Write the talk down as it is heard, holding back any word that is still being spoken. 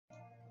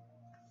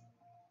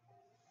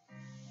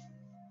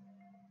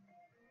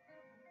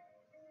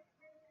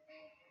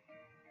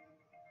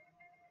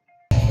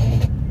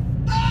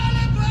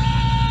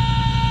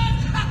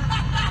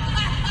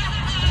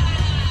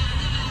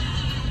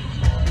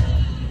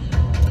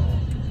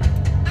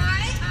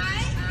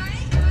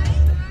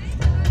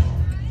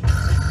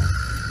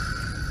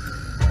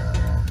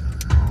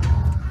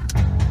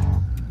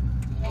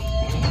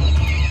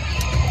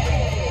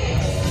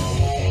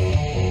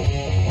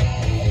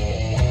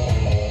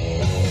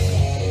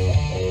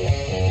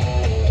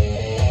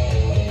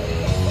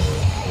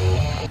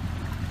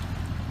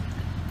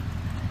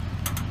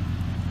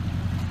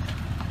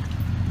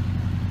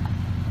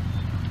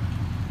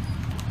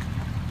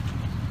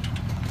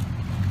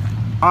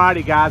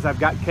Alrighty guys, I've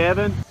got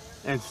Kevin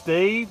and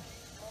Steve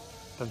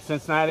from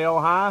Cincinnati,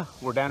 Ohio.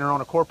 We're down here on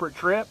a corporate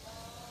trip,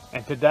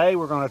 and today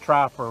we're going to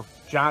try for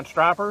giant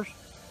stripers,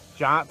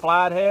 giant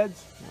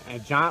flatheads,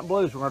 and giant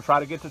blues. We're going to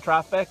try to get the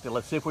trifecta.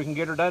 Let's see if we can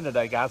get her done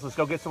today, guys. Let's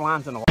go get some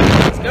lines in the water.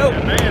 Let's go.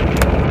 Yeah,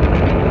 man.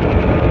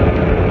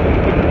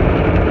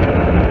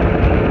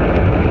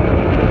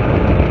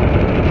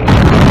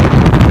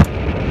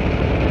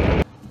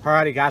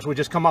 Alrighty guys, we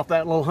just come off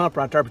that little hump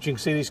right there, but you can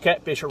see these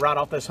catfish are right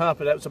off this hump,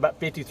 and that was about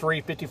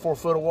 53, 54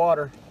 foot of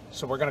water.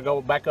 So we're gonna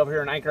go back over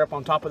here and anchor up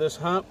on top of this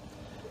hump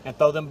and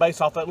throw them baits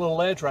off that little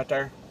ledge right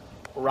there.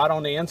 We're right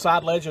on the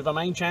inside ledge of the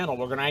main channel.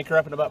 We're gonna anchor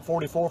up in about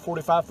 44,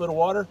 45 foot of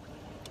water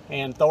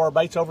and throw our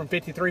baits over in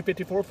 53,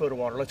 54 foot of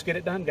water. Let's get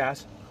it done,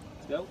 guys.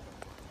 Let's go.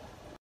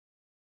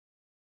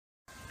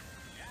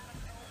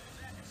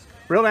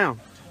 Reel down.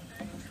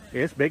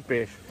 Yeah, it's big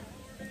fish.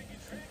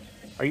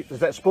 Is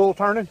that spool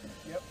turning?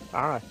 Yep.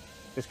 All right.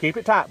 Just keep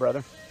it tight,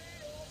 brother.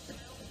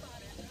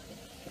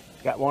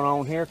 Got one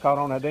on here, caught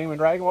on a demon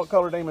dragon. What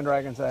color demon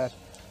dragon's that?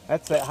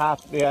 That's that high,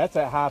 yeah, that's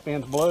that high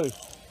fins blue.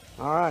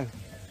 All right.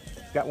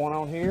 Got one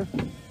on here.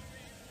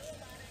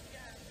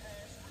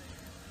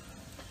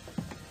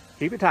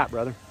 Keep it tight,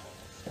 brother.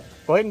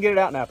 Go ahead and get it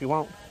out now if you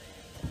want.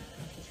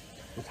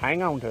 Just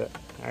hang on to it.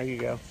 There you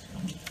go.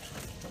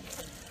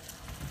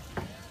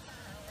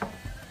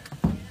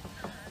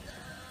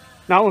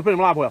 No, I'm gonna put him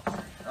live well.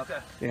 Okay.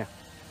 Yeah.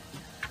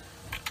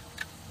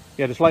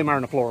 Yeah, just lay them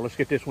on the floor. Let's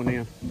get this one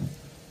in.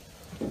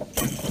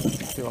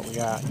 See what we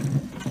got.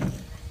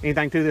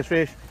 Anything to this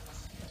fish?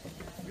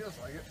 Feels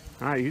like it.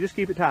 All right, you just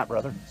keep it tight,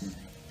 brother.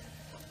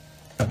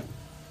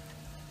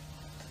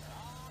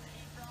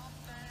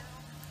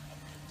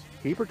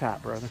 Keep her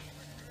tight, brother.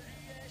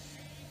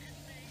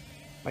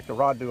 Make the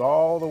rod do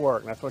all the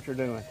work. That's what you're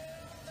doing.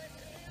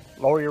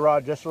 Lower your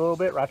rod just a little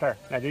bit right there.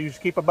 Now you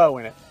just keep a bow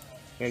in it.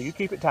 Yeah, you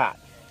keep it tight.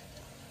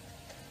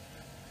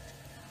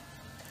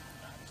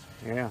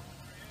 Yeah.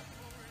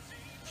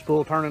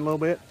 Spool turning a little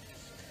bit.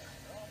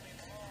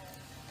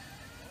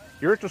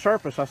 You're at the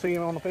surface. I see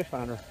him on the fish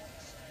finder.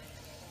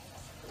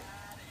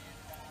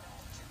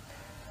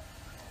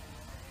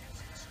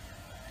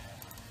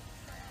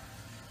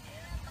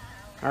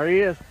 There he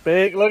is.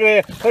 Big. Look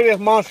at this. Look at this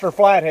monster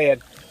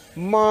flathead.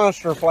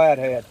 Monster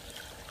flathead.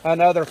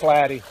 Another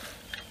flatty.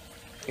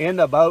 In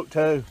the boat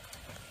too.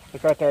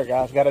 Look right there,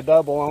 guys. Got a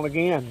double on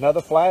again.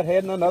 Another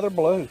flathead and another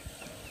blue.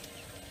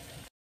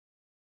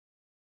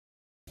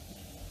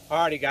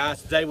 Alrighty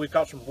guys, today we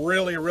caught some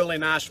really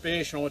nice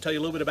fish, and I want to tell you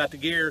a little bit about the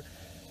gear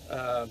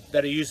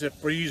that I use.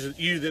 For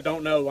you that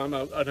don't know, I'm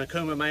an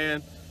Akuma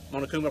man. I'm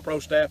on Akuma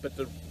Pro staff, but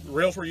the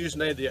reels we're using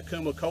today are the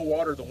Akuma Cold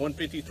Water, the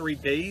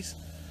 153Ds.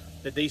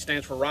 The D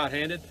stands for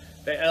right-handed.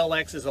 The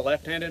LX is a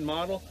left-handed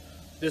model.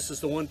 This is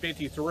the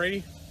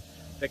 153.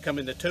 They come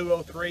in the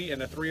 203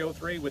 and the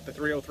 303, with the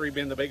 303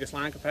 being the biggest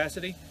line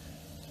capacity.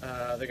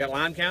 They got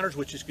line counters,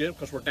 which is good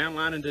because we're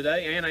downlining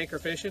today and anchor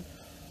fishing.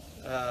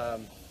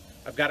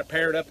 I've got it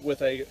paired up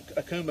with a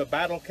Akuma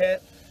Battle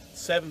Cat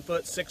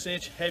 7-foot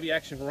 6-inch heavy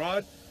action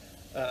rod.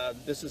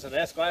 This is an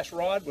S-glass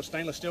rod with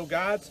stainless steel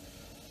guides.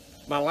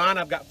 My line,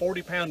 I've got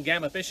 40-pound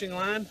Gamma fishing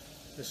line.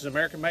 This is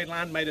American-made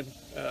line, made in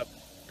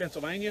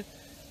Pennsylvania.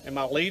 And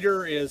my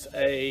leader is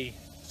a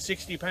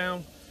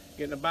 60-pound,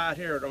 getting a bite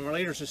here. My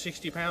leader is a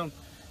 60-pound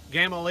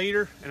Gamma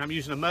leader, and I'm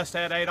using a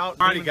Mustad 8/0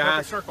 Alrighty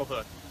guys, circle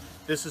hook.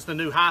 This is the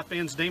new high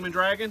fins Demon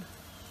Dragon.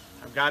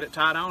 I've got it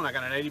tied on. I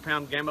got an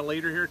 80-pound Gamma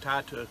leader here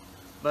tied to a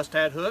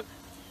Mustad hook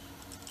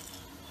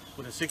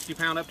with a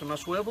 60-pound up to my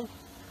swivel.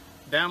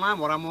 Downline,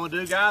 what I'm going to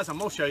do, guys, I'm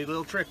going to show you a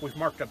little trick. We've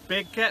marked a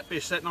big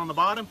catfish sitting on the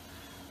bottom.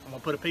 I'm going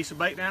to put a piece of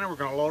bait down there. We're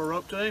going to lower a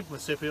rope to him.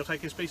 Let's see if he'll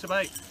take his piece of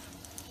bait.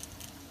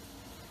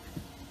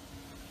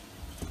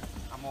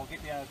 I'm going to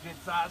get me a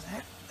good size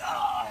head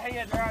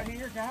right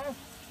here, guys.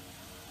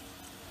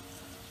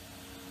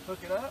 Hook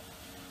it up.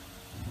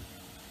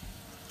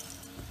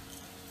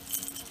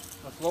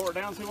 Let's lower it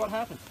down and see what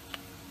happens.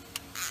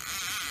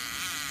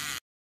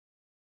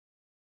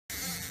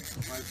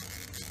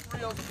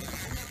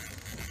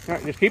 All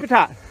right, just keep it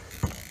tight.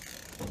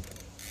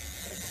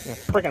 Yeah,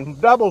 freaking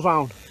doubles on.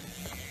 All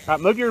right,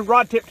 move your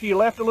rod tip to your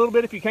left a little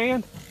bit if you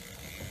can.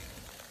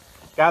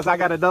 Guys, I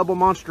got a double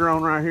monster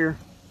on right here.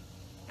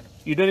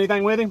 You did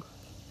anything with him?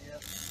 Yeah.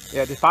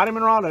 Yeah, just fight him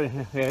and rod.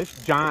 Yeah,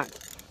 it's giant.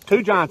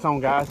 2 giants on,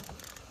 guys.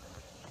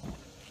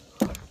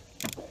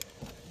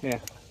 Yeah,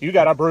 you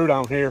got a brood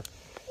on here.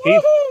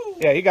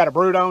 Yeah, he got a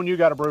brood on. You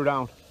got a brood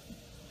on.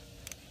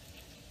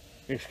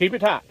 Just keep it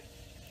tight.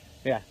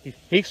 Yeah,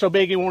 he's so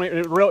big he won't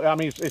really. I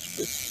mean,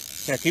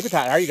 yeah. Keep it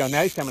tight. There you go.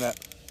 Now he's coming up,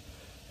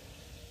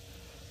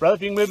 brother.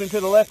 If you can move him to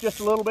the left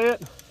just a little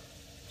bit.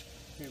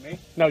 You me?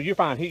 No, you're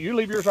fine. You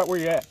leave yours right where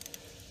you're at.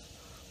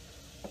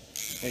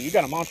 Yeah, you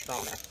got a monster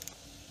on there.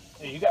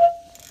 Yeah,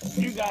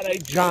 you got a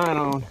giant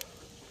on.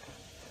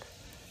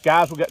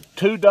 Guys, we got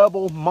 2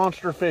 double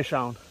monster fish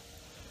on,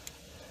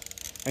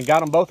 and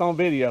got them both on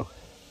video.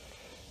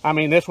 I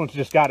mean, this one's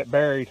just got it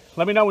buried.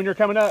 Let me know when you're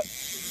coming up.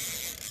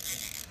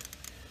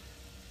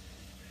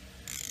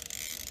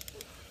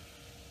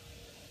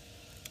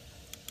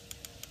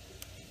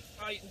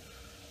 Fighting.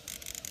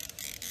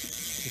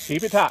 Just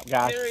keep it tight,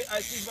 guys. Very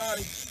icy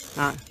body.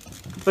 All right.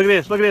 Look at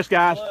this. Look at this,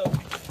 guys. Hello.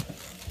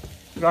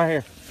 Right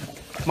here.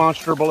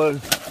 Monster blue.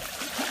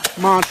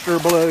 Monster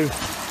blue.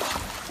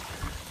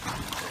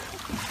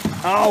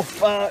 Oh,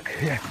 fuck.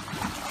 Yeah.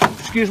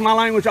 Excuse my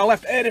language. I'll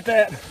have to edit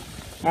that.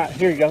 All right,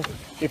 here you go.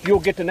 If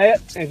you'll get the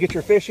net and get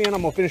your fish in,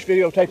 I'm going to finish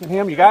videotaping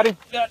him. You got him?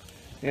 Got it.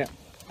 Yeah.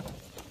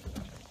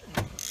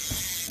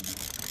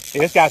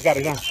 Yeah, this guy's got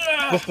it done.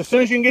 Just as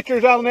soon as you can get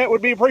yours out of the net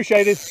would be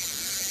appreciated.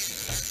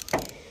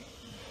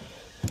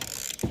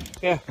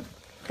 Yeah.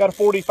 Got a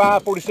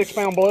 45, 46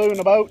 pound blue in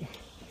the boat.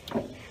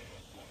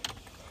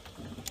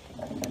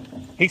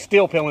 He's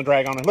still peeling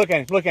drag on him. Look at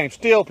him. Look at him.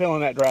 Still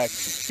peeling that drag.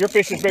 Your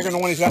fish is bigger than the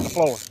one he's got on the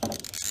floor.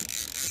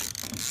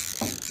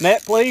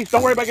 Net, please.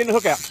 Don't worry about getting the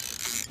hook out.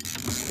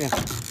 Yeah.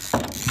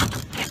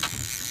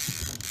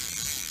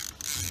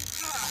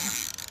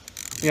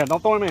 Yeah,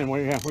 don't throw him in.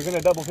 We're going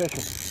to double fish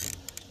him.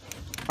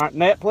 All right,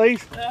 net,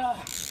 please.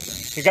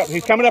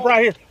 He's coming up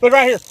right here. Look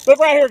right here. Look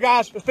right here,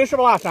 guys. It's fish of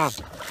a lifetime.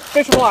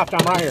 Fish of a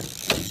lifetime right here.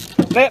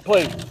 Net,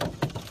 please.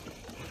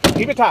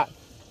 Keep it tight.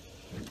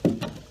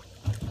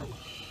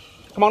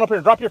 Come on up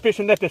here. Drop your fish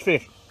and net this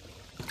fish.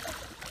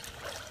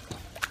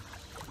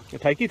 You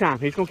take your time.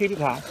 He's going to keep it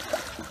tight.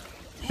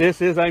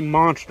 This is a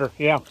monster.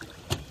 Yeah.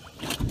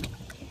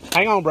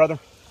 Hang on, brother.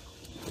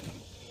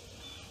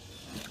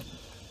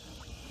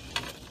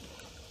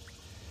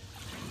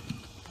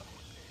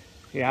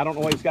 Yeah, I don't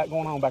know what he's got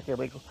going on back there,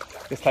 but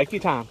just take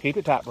your time. Keep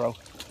it tight, bro.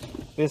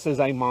 This is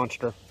a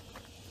monster.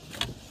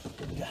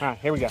 All right,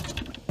 here we go.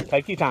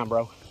 Take your time,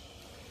 bro.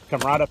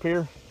 Come right up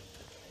here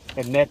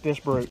and net this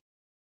brute.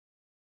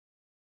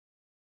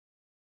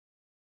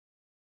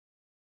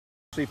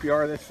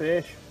 CPR this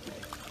fish.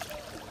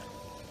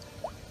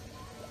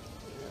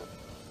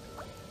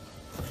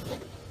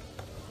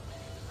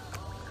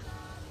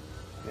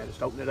 Yeah,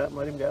 just open it up and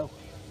let him go.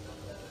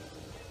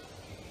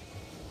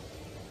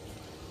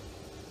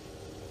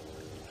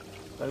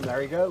 Boom,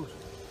 there he goes.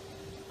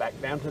 Back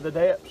down to the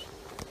depths.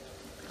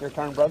 Your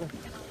turn, brother.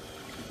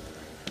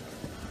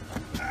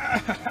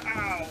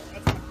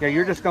 Yeah,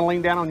 you're just going to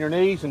lean down on your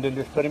knees and then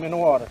just put him in the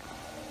water.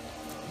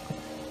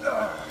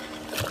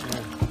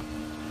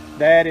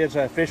 That is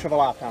a fish of a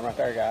lifetime right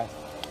there, guys.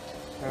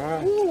 All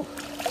right. Woo.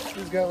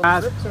 He's got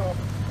Guys, rips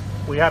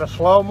off. we had a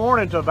slow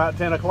morning till about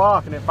 10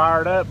 o'clock and it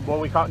fired up. Boy,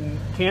 we caught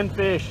 10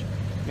 fish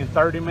in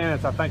 30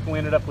 minutes. I think we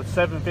ended up with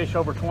 7 fish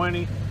over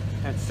 20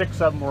 and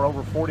 6 of them were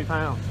over 40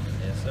 pounds.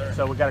 Yes, sir.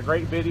 So we got a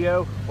great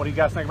video. What do you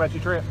guys think about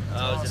your trip?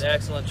 Oh, it was an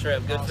excellent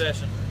trip. Good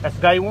fishing. That's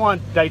day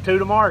 1. Day 2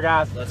 tomorrow,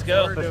 guys. Let's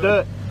go. Let's do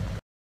it.